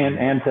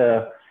and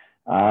to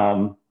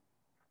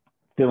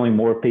feeling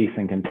more peace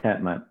and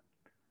contentment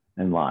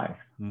in life.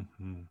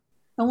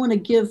 I want to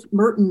give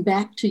Merton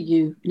back to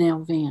you now,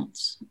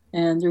 Vance.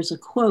 And there's a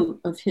quote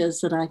of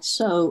his that I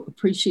so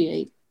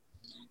appreciate.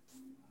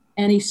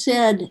 And he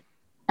said,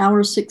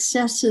 "Our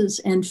successes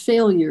and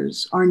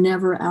failures are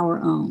never our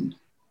own."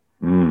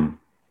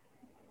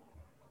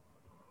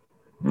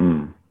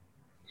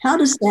 How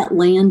does that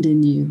land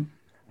in you?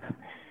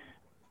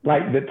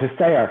 Like to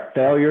say our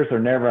failures are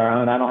never our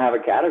own, I don't have a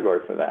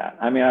category for that.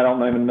 I mean, I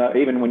don't even know,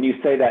 even when you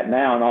say that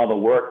now and all the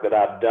work that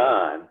I've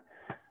done,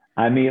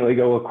 I immediately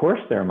go, of course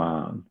they're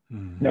my own.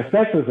 You know,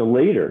 especially as a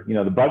leader, you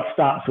know, the buck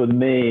stops with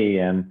me.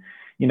 And,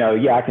 you know,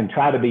 yeah, I can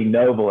try to be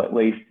noble, at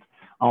least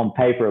on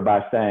paper,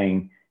 by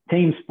saying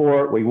team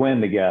sport, we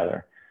win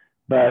together.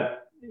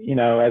 But, you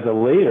know, as a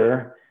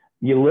leader,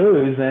 you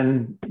lose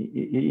and,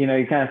 you know,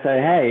 you kind of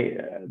say, hey,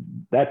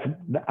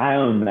 I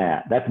own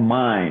that. That's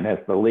mine as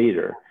the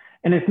leader.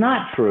 And it's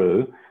not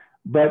true,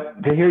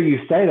 but to hear you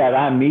say that,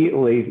 I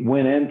immediately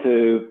went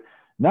into,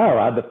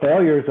 no, the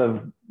failures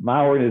of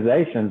my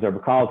organizations are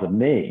because of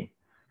me.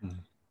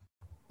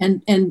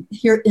 And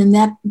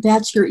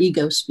that's your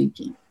ego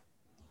speaking.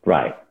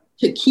 Right.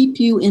 To keep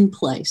you in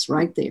place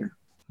right there.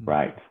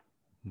 Right.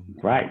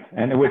 Right.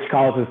 And which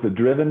causes the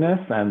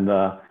drivenness and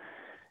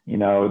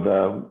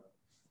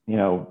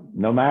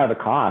no matter the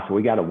cost,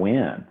 we got to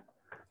win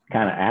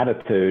kind of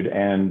attitude,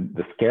 and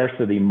the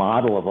scarcity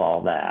model of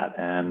all that,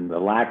 and the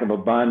lack of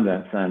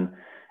abundance. And,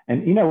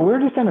 you know, we're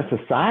just in a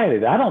society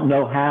that I don't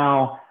know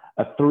how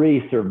a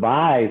 3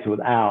 survives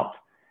without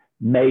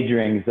major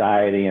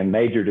anxiety and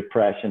major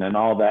depression and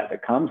all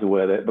that comes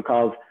with it,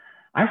 because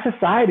our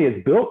society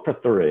is built for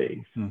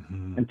 3s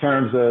in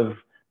terms of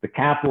the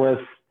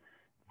capitalist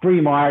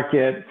free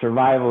market,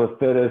 survival of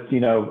fittest, you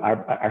know,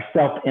 our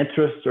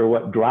self-interest are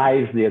what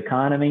drives the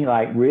economy.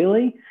 Like,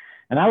 really?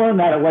 And I learned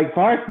that at Wake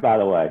Forest, by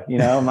the way. You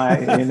know, I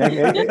was an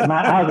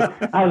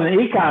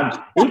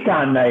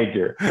econ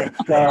major,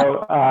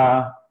 so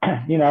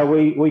you know,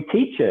 we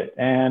teach it,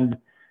 and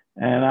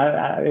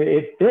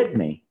it fit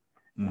me,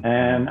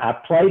 and I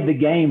played the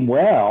game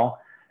well,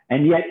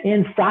 and yet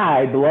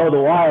inside, below the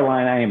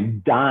waterline, I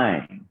am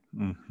dying.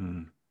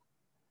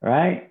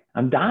 Right?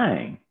 I'm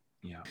dying.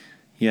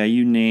 Yeah,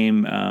 you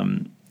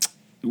name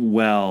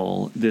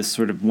well this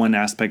sort of one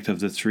aspect of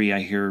the 3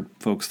 I hear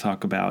folks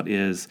talk about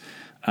is,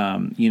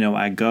 you know,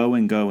 I go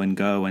and go and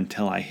go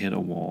until I hit a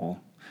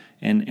wall.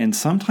 And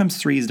sometimes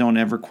 3s don't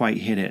ever quite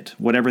hit it,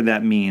 whatever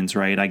that means,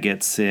 right? I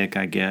get sick,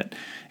 I get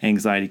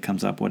anxiety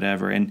comes up,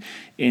 whatever. And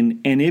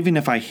even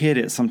if I hit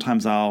it,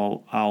 sometimes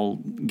I'll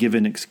give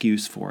an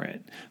excuse for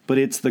it. But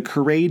it's the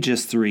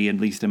courageous 3,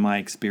 at least in my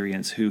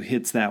experience, who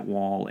hits that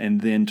wall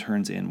and then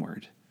turns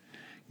inward.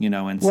 You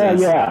know, and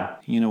says,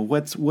 you know,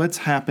 what's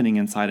happening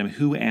inside of me?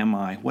 Who am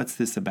I? What's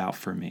this about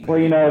for me? Well,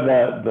 you know,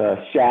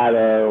 the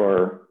shadow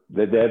or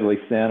the deadly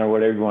sin or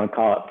whatever you want to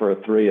call it for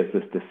a 3 is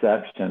this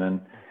deception.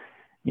 And,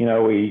 you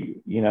know,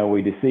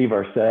 we deceive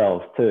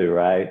ourselves too,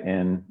 right?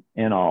 And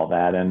in all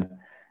that. And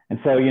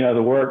so, you know,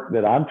 the work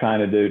that I'm trying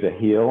to do to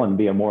heal and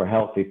be a more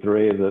healthy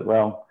 3 is that,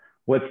 well,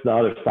 what's the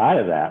other side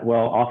of that?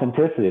 Well,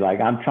 authenticity. Like,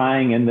 I'm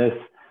trying in this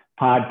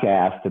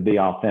podcast to be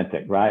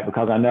authentic, right?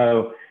 Because I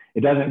know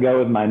it doesn't go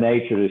with my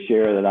nature to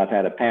share that I've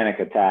had a panic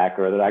attack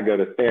or that I go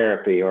to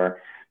therapy,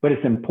 but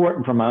it's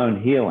important for my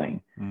own healing,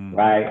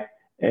 right?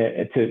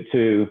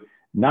 To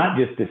not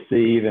just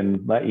deceive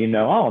and let you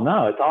know, oh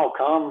no, it's all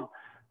come.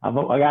 I've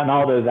gotten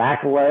all those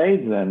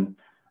accolades and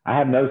I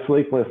have no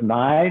sleepless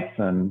nights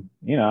and,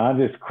 you know, I'm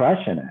just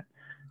crushing it.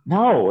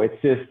 No,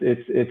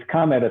 it's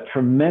come at a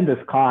tremendous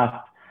cost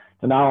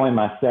to not only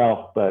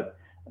myself, but,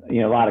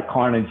 you know, a lot of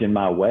carnage in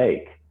my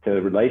wake to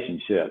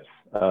relationships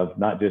of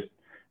not just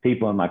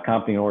people in my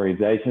company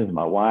organizations,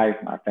 my wife,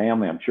 my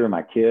family, I'm sure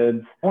my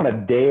kids. I want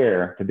to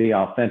dare to be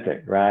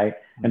authentic, right?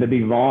 And to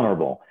be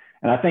vulnerable.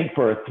 And I think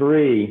for a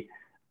 3,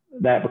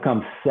 that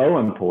becomes so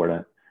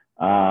important.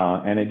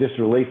 And it just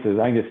releases,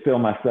 I can just feel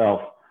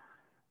myself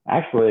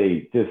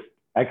actually just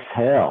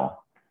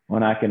exhale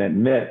when I can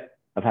admit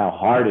of how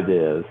hard it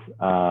is.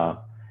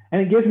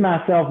 And it gives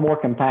myself more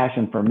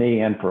compassion for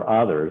me and for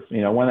others.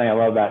 You know, one thing I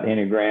love about the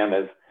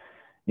Enneagram is,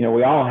 you know,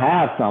 we all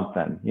have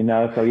something, you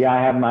know, so yeah,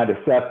 I have my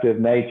deceptive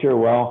nature.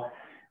 Well,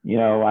 you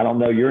know, I don't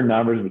know your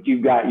numbers, but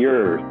you've got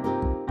yours.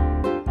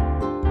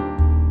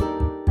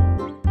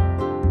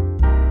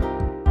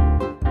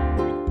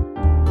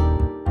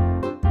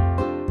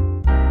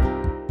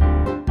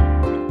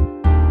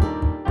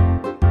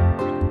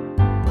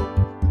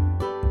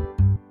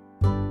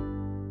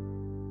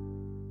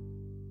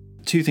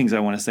 Two things I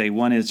want to say.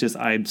 One is just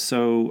I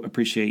so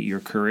appreciate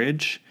your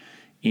courage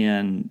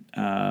in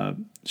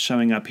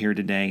showing up here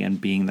today and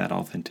being that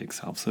authentic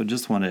self. So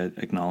just want to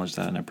acknowledge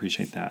that and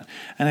appreciate that.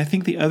 And I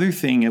think the other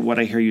thing, what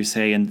I hear you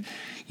say, and,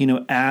 you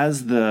know,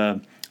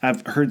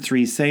 I've heard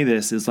 3 say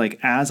this, is like,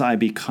 as I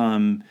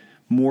become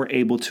more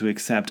able to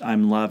accept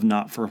I'm loved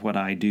not for what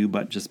I do,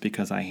 but just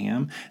because I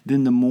am,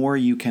 then the more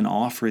you can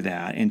offer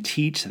that and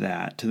teach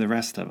that to the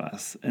rest of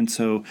us. And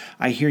so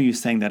I hear you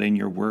saying that in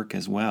your work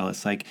as well.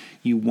 It's like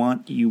you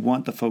want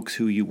the folks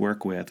who you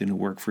work with and who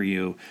work for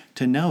you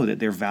to know that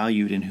they're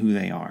valued in who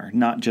they are,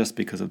 not just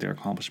because of their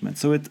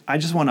accomplishments. So I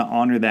just want to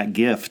honor that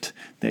gift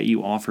that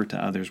you offer to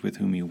others with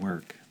whom you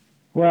work.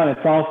 Well,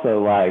 it's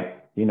also like,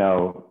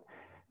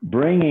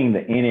 bringing the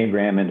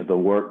Enneagram into the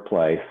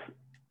workplace,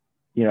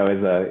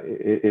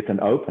 it's an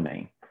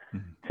opening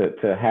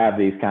to have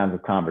these kinds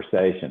of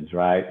conversations,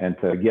 right? And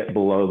to get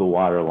below the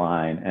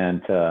waterline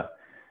and to,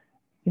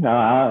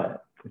 I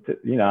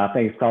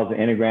think it's called the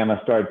Enneagram.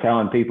 I started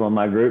telling people in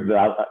my group that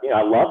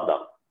I love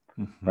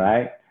them,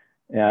 right?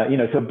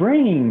 So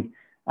bringing,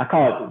 I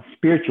call it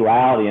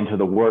spirituality into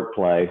the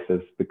workplace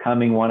is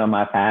becoming one of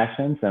my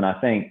passions. And I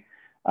think,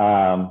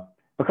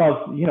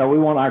 because, we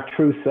want our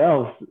true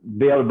selves,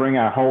 be able to bring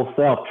our whole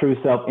self, true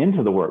self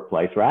into the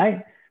workplace,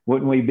 right?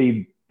 Wouldn't we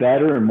be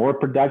better and more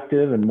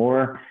productive and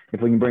more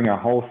if we can bring our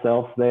whole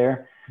self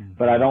there?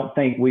 But I don't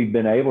think we've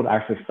been able to,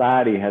 our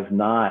society has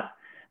not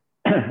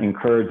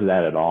encouraged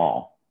that at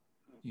all.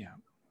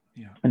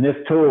 Yeah. And this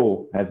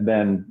tool has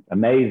been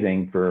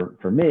amazing for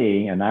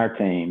me and our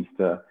teams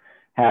to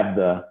have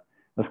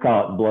let's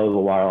call it below the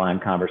waterline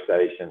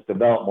conversations,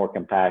 develop more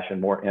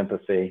compassion, more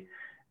empathy.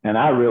 And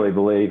I really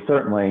believe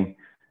certainly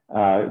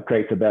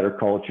creates a better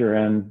culture.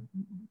 And,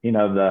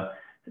 the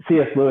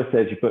C.S. Lewis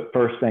says you put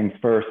first things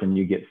first and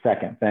you get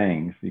second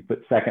things. You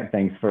put second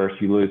things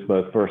first, you lose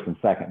both first and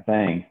second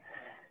things.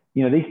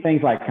 These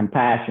things like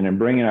compassion and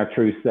bringing our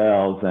true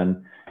selves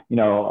and,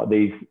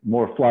 these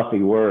more fluffy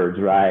words,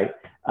 right?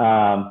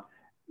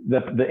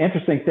 The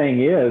interesting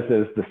thing is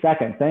the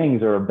second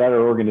things are a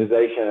better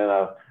organization and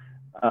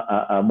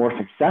a more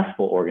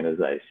successful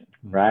organization,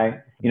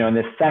 right? In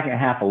this second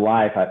half of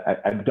life,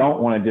 I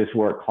don't want to just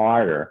work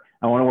harder.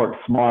 I want to work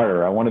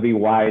smarter. I want to be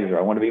wiser.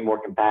 I want to be more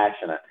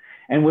compassionate.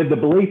 And with the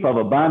belief of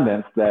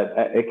abundance that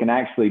it can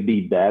actually be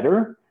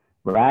better,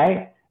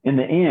 right? In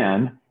the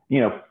end,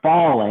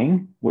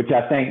 falling, which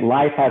I think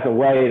life has a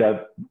way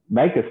to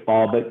make us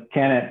fall, but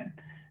can it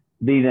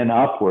be then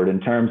upward in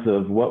terms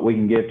of what we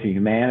can give to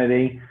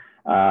humanity,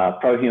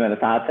 pro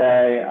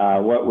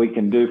humanitate, what we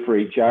can do for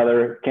each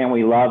other? Can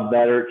we love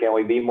better? Can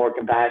we be more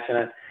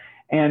compassionate?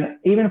 And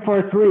even for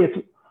a 3, it's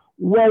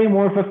way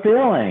more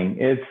fulfilling.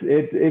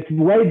 It's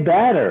way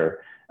better.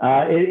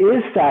 It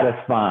is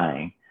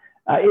satisfying.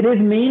 It is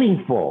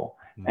meaningful,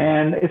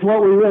 and it's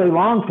what we really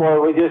long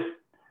for.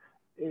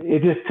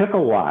 It just took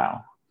a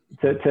while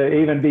to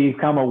even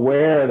become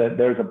aware that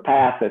there's a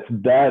path that's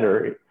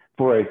better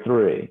for a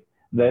 3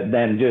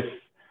 than just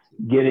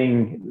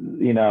getting,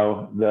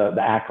 the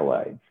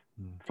accolades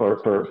for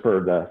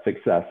the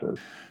successes.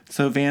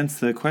 So Vance,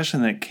 the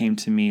question that came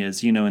to me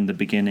is, in the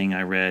beginning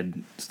I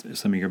read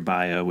some of your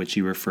bio, which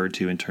you referred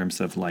to in terms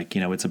of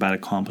it's about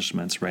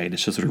accomplishments, right? It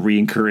just sort of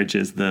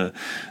re-encourages the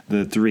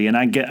 3. And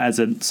I get,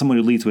 as someone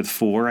who leads with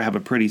 4, I have a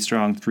pretty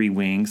strong 3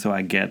 wing, so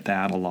I get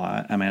that a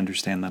lot. I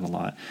understand that a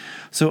lot.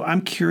 So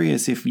I'm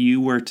curious if you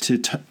were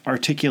to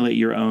articulate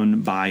your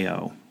own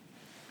bio,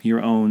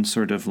 your own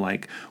sort of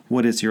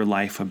what is your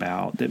life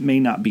about that may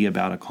not be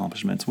about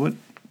accomplishments?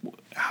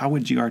 How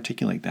would you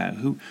articulate that?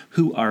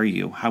 Who are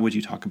you? How would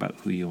you talk about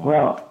who you are?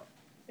 Well,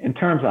 in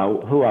terms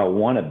of who I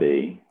want to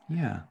be,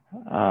 yeah,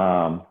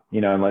 and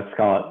let's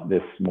call it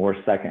this more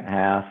second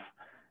half,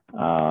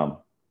 where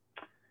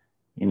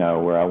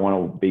I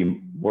want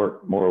to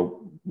work more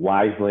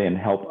wisely and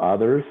help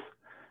others.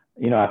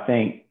 I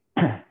think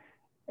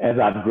as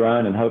I've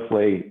grown and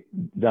hopefully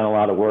done a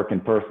lot of work in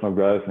personal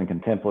growth and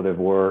contemplative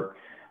work,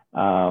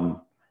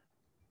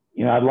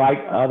 I'd like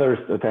others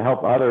to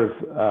help others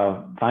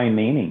find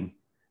meaning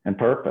and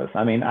purpose.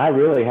 I mean, I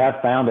really have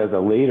found as a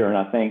leader, and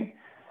I think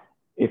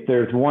if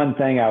there's one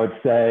thing I would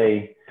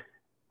say,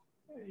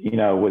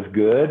 was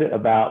good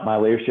about my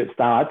leadership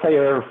style, I'd tell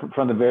you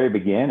from the very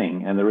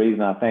beginning. And the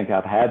reason I think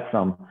I've had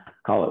some,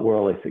 call it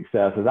worldly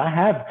success, is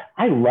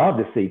I love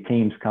to see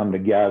teams come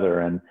together,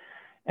 and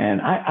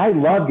I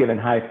love giving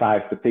high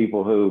fives to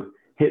people who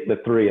hit the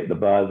 3 at the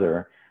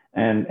buzzer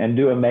and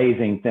do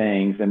amazing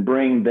things and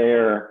bring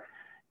their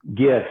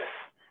gifts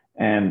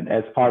and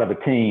as part of a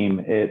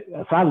team.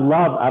 So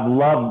I've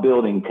loved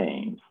building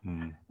teams.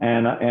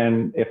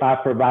 And if I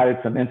provided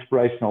some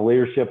inspirational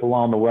leadership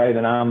along the way,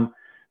 then I'm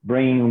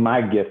bringing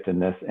my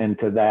giftedness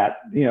into that.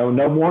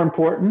 No more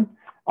important.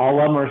 All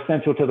of them are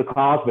essential to the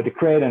cause, but to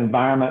create an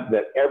environment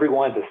that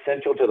everyone's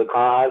essential to the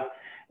cause,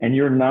 and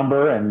your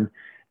number and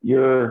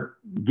your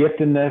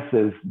giftedness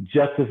is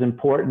just as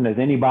important as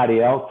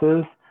anybody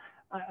else's.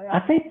 I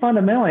think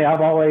fundamentally,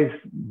 I've always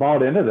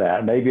bought into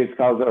that. Maybe it's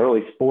because of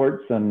early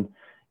sports and,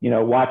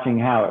 watching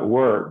how it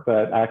worked,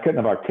 but I couldn't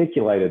have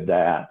articulated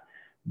that.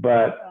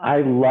 But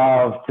I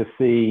love to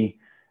see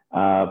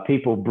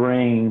people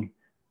bring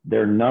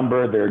their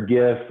number, their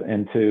gifts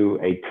into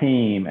a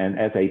team, and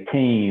as a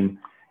team,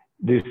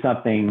 do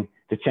something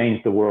to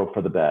change the world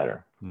for the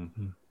better.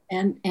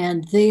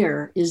 And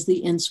there is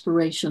the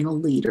inspirational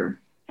leader.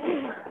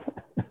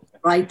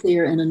 right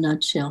there in a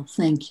nutshell.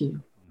 Thank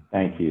you.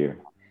 Thank you.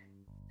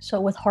 So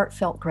with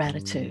heartfelt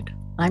gratitude,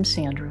 I'm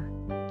Sandra.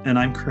 And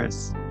I'm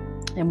Chris.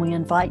 And we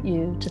invite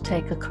you to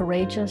take a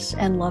courageous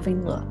and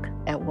loving look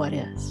at what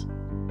is.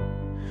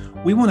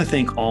 We want to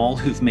thank all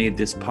who've made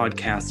this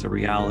podcast a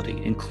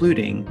reality,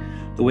 including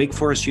the Wake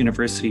Forest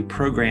University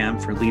Program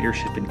for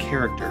Leadership and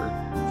Character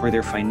for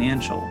their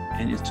financial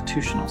and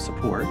institutional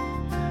support,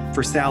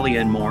 for Sally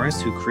Ann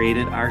Morris, who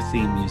created our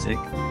theme music,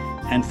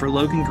 and for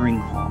Logan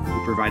Greenhalgh,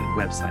 who provided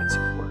website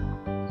support.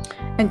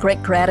 And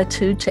great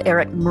gratitude to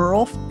Eric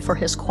Merle for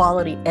his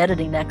quality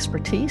editing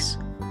expertise.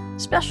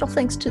 Special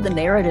thanks to the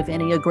Narrative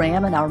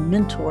Enneagram and our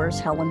mentors,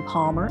 Helen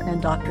Palmer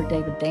and Dr.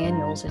 David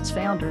Daniels, its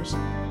founders.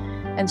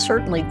 And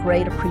certainly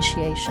great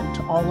appreciation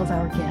to all of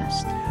our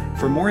guests.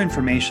 For more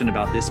information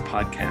about this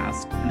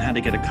podcast and how to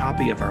get a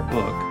copy of our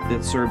book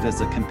that served as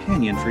a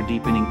companion for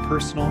deepening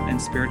personal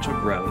and spiritual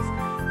growth,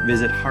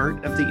 visit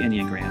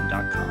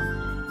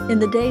heartoftheenneagram.com. In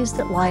the days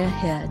that lie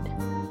ahead,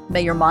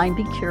 may your mind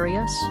be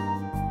curious,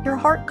 your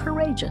heart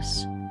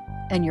courageous,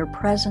 and your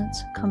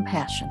presence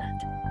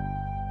compassionate.